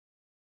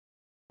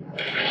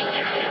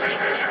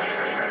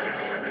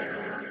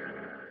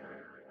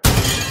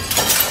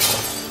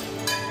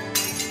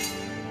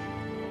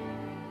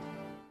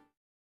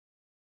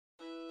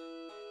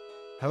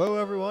Hello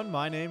everyone,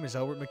 my name is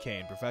Albert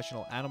McCain,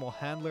 professional animal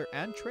handler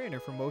and trainer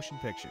for motion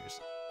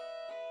pictures.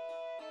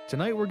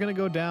 Tonight we're going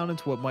to go down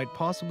into what might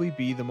possibly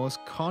be the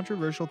most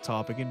controversial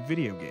topic in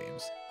video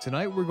games.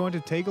 Tonight we're going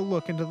to take a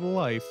look into the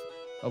life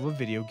of a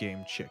video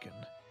game chicken.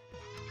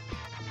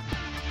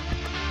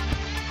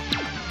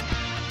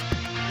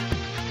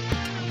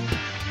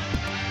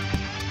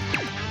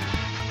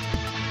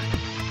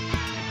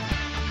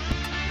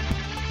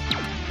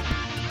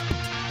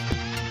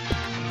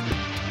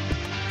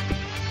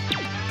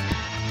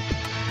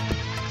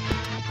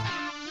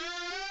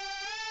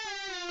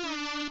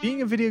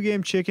 Being a video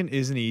game chicken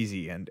isn't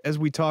easy, and as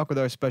we talk with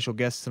our special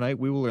guests tonight,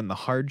 we will learn the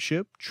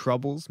hardship,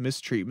 troubles,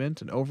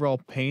 mistreatment, and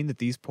overall pain that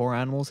these poor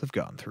animals have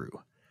gone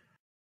through.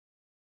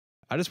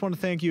 I just want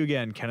to thank you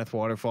again, Kenneth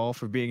Waterfall,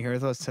 for being here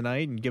with us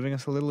tonight and giving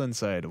us a little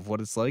insight of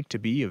what it's like to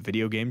be a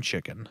video game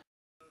chicken.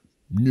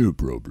 No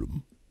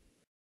problem.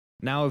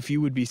 Now, if you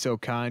would be so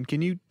kind,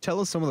 can you tell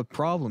us some of the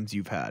problems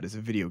you've had as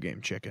a video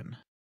game chicken?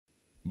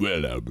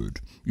 Well,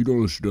 Albert, it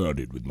all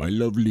started with my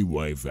lovely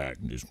wife,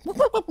 Agnes.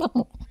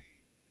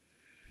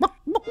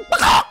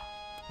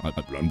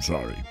 I'm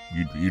sorry.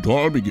 It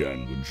all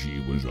began when she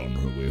was on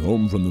her way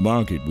home from the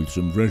market with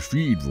some fresh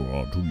feed for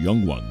our two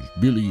young ones,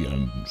 Billy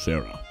and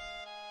Sarah.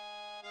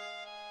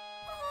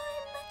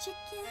 I'm a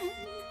chicken.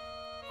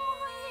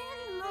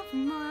 I love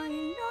my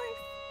life.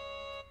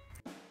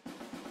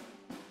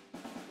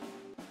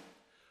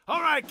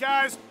 All right,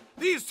 guys.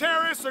 These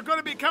terrorists are going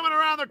to be coming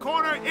around the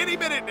corner any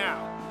minute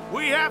now.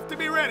 We have to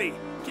be ready.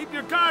 Keep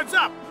your guards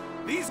up.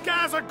 These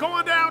guys are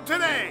going down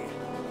today.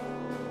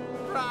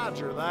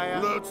 Roger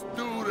that. Let's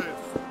do this.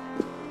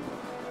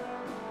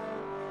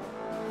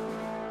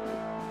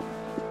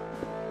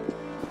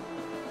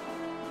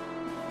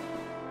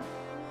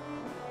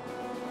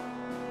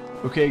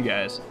 Okay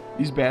guys,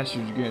 these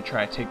bastards are gonna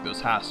try to take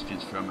those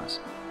hostages from us,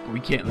 but we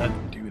can't let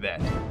them do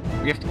that.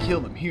 We have to kill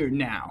them here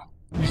now.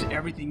 Use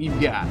everything you've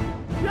got.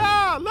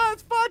 Yeah,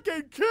 let's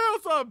fucking kill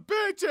some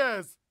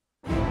bitches!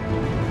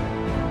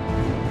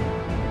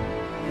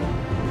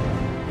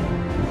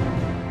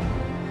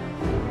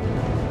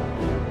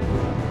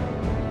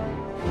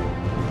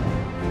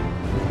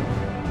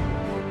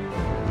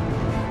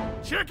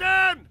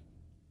 Chicken!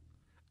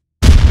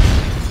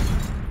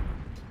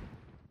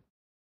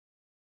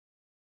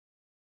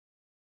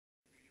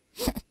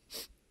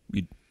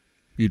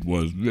 It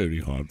was very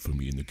hard for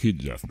me and the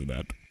kids after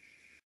that.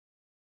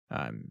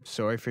 I'm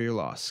sorry for your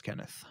loss,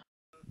 Kenneth.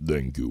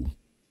 Thank you.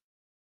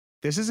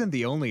 This isn't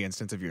the only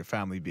instance of your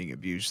family being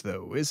abused,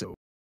 though, is it?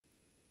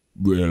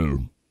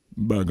 Well,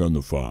 back on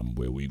the farm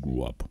where we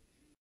grew up.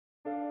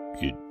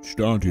 It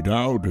started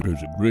out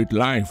as a great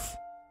life.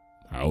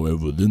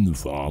 However, then the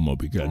farmer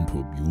began to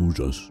abuse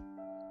us.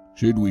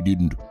 Said we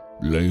didn't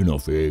lay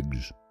enough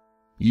eggs.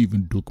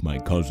 Even took my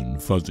cousin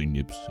Fuzzy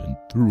Nips and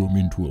threw him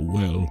into a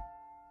well.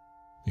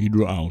 He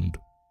drowned,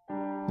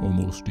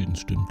 almost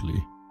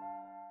instantly.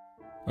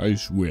 I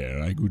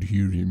swear I could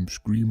hear him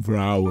scream for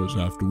hours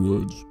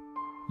afterwards.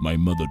 My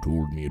mother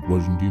told me it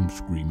wasn't him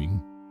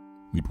screaming,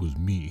 it was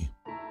me.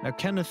 Now,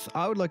 Kenneth,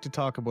 I would like to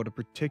talk about a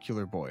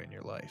particular boy in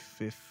your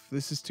life. If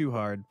this is too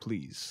hard,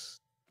 please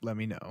let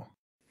me know.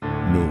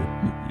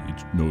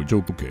 No, it's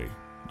okay.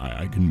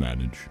 I can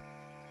manage.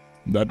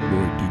 That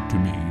boy did to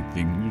me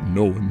things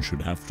no one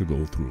should have to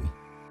go through.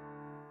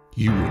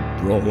 He would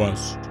throw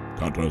us,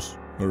 cut us,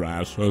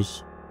 harass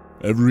us.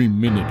 Every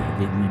minute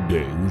of every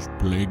day was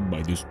plagued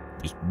by this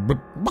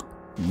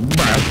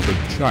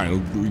bastard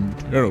child doing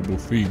terrible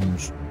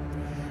things.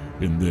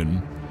 And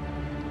then,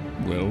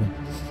 well,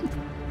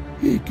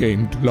 he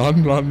came to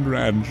Lon Lon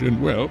Ranch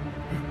and, well,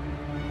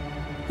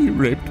 he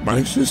raped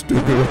my sister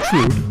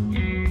Gertrude.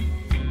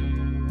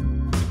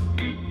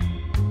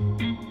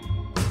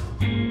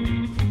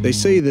 They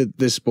say that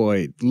this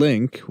boy,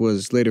 Link,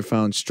 was later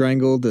found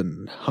strangled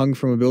and hung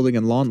from a building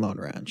in Lon Lon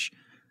Ranch.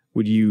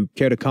 Would you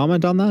care to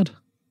comment on that?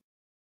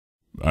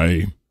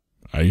 I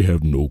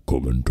have no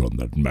comment on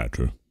that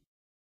matter.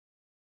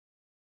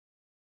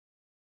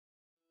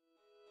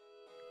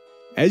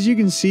 As you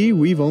can see,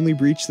 we've only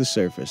breached the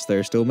surface. There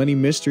are still many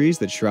mysteries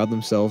that shroud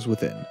themselves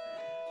within.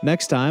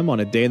 Next time on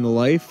A Day in the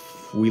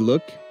Life, we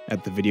look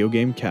at the video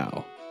game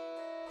cow.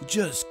 It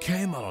just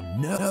came out of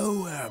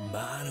nowhere,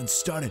 man, and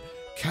started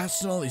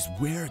casting all these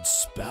weird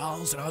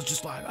spells, and I was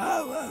just like,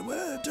 oh,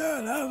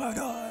 my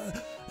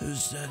god. It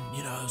was,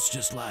 it's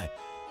just like,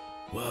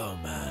 whoa,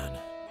 man,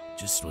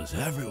 just was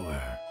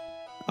everywhere.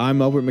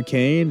 I'm Albert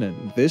McCain,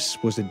 and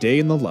this was A Day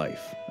in the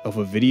Life of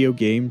a Video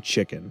Game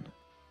Chicken.